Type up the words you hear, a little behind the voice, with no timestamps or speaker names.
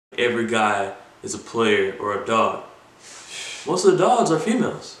every guy is a player or a dog. Most of the dogs are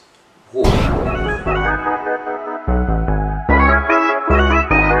females. Whoa.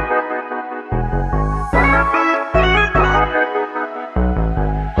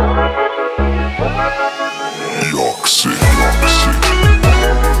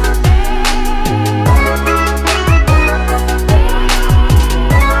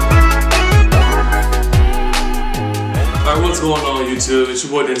 Alright, what's going on YouTube? It's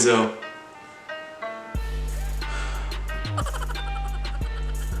your boy Denzel.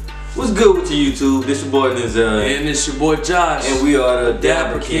 What's good with you YouTube? This your boy Denzel. And it's your boy Josh. And we are the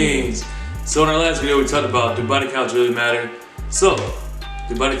Dapperkingsss. So in our last video we talked about, do body counts really matter? So,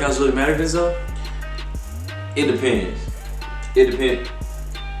 do body counts really matter, Denzel? It depends. It depends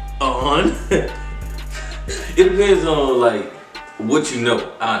On? It depends on like what you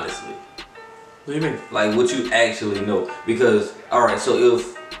know, honestly. What do you mean? Like what you actually know. Because alright, so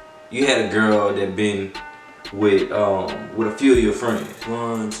if you had a girl that been with a few of your friends.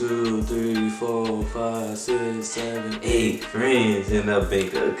 1, 2, 3, 4, 5, 6, 7, 8 friends in a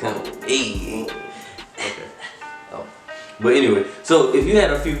bank account. Hey. Okay. Oh. But anyway, so if you had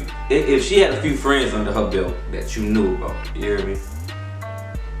if she had a few friends under her belt that you knew about, you hear me?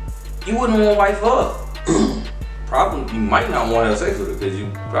 You wouldn't want to wife up. Probably, you might not want to have sex with her because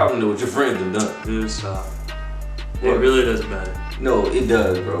you probably know what your friends have done. Dude, stop. It really doesn't matter. No, it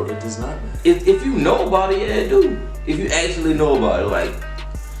does, bro. It does not matter. If you know about it, yeah, it do. If you actually know about it, like,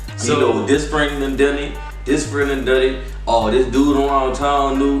 so, you know, this friend done it, this friend done it, oh, this dude around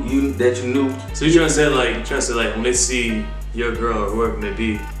town knew that you knew. So you're trying to say like when they see your girl or whoever it may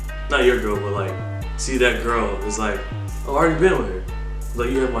be, not your girl, but like see that girl, it's like, oh, I already been with her.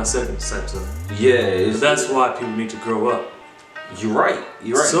 Like you have my second type son. Yeah, but that's why people need to grow up. You're right.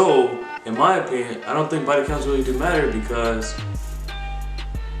 You're right. So, in my opinion, I don't think body counts really do matter because.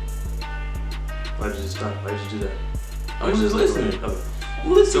 Why did you stop? Why did you do that? I'm just listening.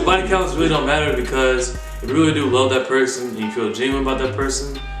 Okay. So body counts really don't matter because if you really do love that person and you feel genuine about that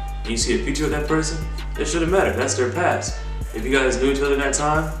person and you see a future with that person, it shouldn't matter. That's their past. If you guys knew each other that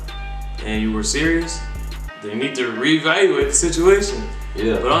time and you were serious, then you need to reevaluate the situation.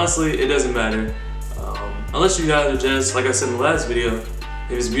 Yeah. But honestly, it doesn't matter. Unless you guys are just, like I said in the last video, if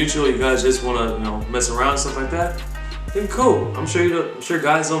it's mutual, you guys just want to, mess around and stuff like that, then cool. I'm sure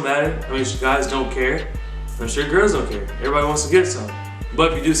guys don't matter. I mean, guys don't care. I'm sure girls don't care. Everybody wants to get some.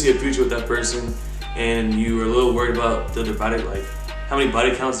 But if you do see a future with that person and you are a little worried about the body, like how many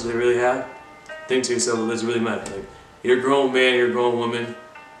body counts do they really have, think to yourself, does it really matter? Like, you're a grown man, you're a grown woman.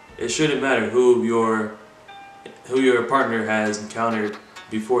 It shouldn't matter who your partner has encountered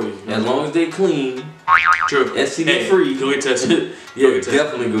before you. As long as they clean, true. STD free. Go get tested. Yeah,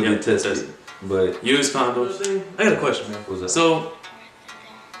 definitely go get tested. But use condoms. I got a question, man. What's that? So,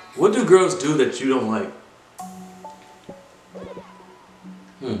 what do girls do that you don't like?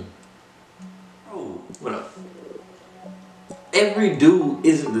 Oh, what up? Every dude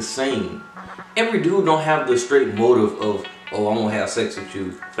isn't the same. Every dude don't have the straight motive of, oh, I'm gonna have sex with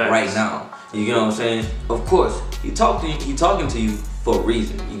you right now. You get what I'm saying? Of course, he talking to you for a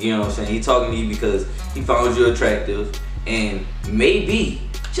reason. You get what I'm saying? He talking to you because he found you attractive, and maybe,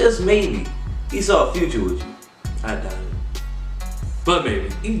 just maybe, he saw a future with you. I doubt it. But maybe.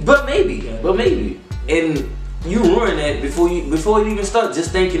 But maybe. And you ruin that before you even start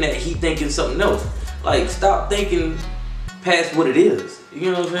just thinking that he thinking something else. Like, stop thinking past what it is.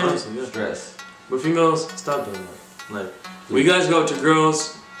 You know what I'm saying? Honestly, yeah. Stress. But females, stop doing that. Like, when you guys go with your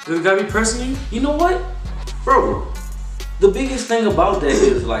girls, does it gotta be pressing you? You know what? Bro, the biggest thing about that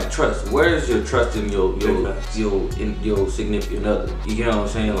is like trust. Where is your trust in your significant other? You get what I'm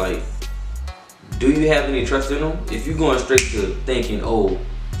saying? Like, do you have any trust in them? If you're going straight to thinking, oh,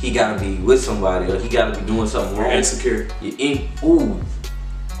 he gotta be with somebody or he gotta be doing something wrong. You're insecure. Ooh.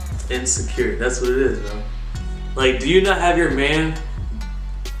 Insecure. That's what it is, bro. Like, do you not have your man?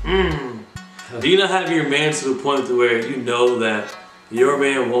 Do you not have your man to the point to where you know that your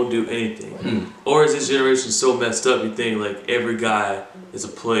man won't do anything? Or is this generation so messed up you think like every guy is a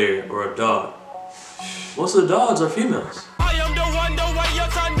player or a dog? Most of the dogs are females. I am the one, the way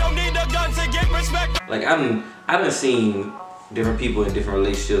your son don't need a gun to get respect. Like I've seen different people in different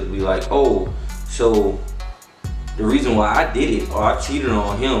relationships be like, oh, so the reason why I did it or I cheated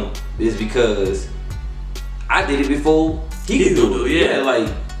on him is because I did it before he could do it. Yeah, like,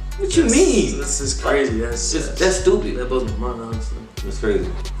 what you mean? This is crazy. That's stupid. That blows my mind, honestly. That's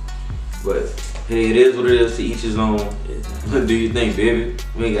crazy. But hey, it is what it is. To each his own. What do you think, baby?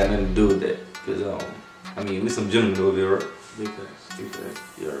 We ain't got nothing to do with that. Cause I mean, we some gentlemen over here, right? Big facts. Big facts.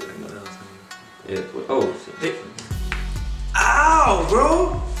 You already know that. Yeah. Oh shit. Hey. Ow,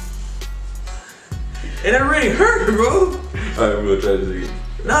 bro! And that really hurt, bro. Alright, we're gonna try this again.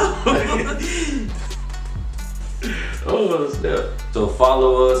 No. Oh, snap. So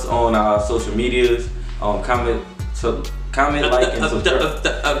follow us on our social medias. Comment, like, and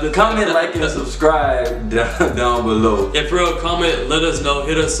subscribe. Comment, like, and subscribe down below. If you're a comment, let us know.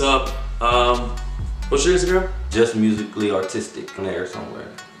 Hit us up. What's your Instagram? Just Musically Artistic in there somewhere.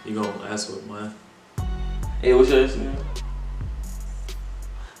 You gonna ask what mine? Hey, what's your Instagram?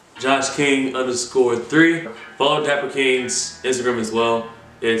 Josh King _3. Follow Dapperkingsss Instagram as well.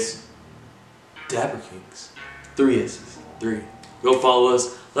 It's Dapperkingsss. 3 S's. 3. Go follow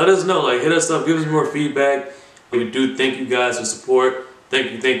us. Let us know. Like, hit us up. Give us more feedback. We do thank you guys for support.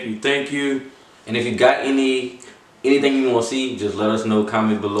 Thank you, thank you, thank you. And if you got anything you want to see, just let us know.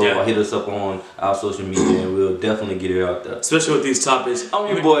 Comment below or hit us up on our social media, and we'll definitely get it out there. Especially with these topics. I'm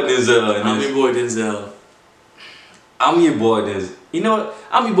your boy Denzel. I'm your boy Denzel. I'm your boy Denzel. You know what?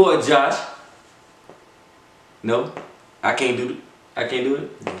 I'm your boy Josh. No, I can't do it. I can't do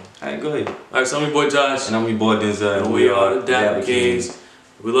it. Alright, go ahead. Alright, so I'm your boy Josh. And I'm your boy Denzel. And we are the Dapperkingsss.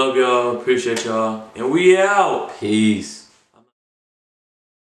 We love y'all. Appreciate y'all. And we out. Peace.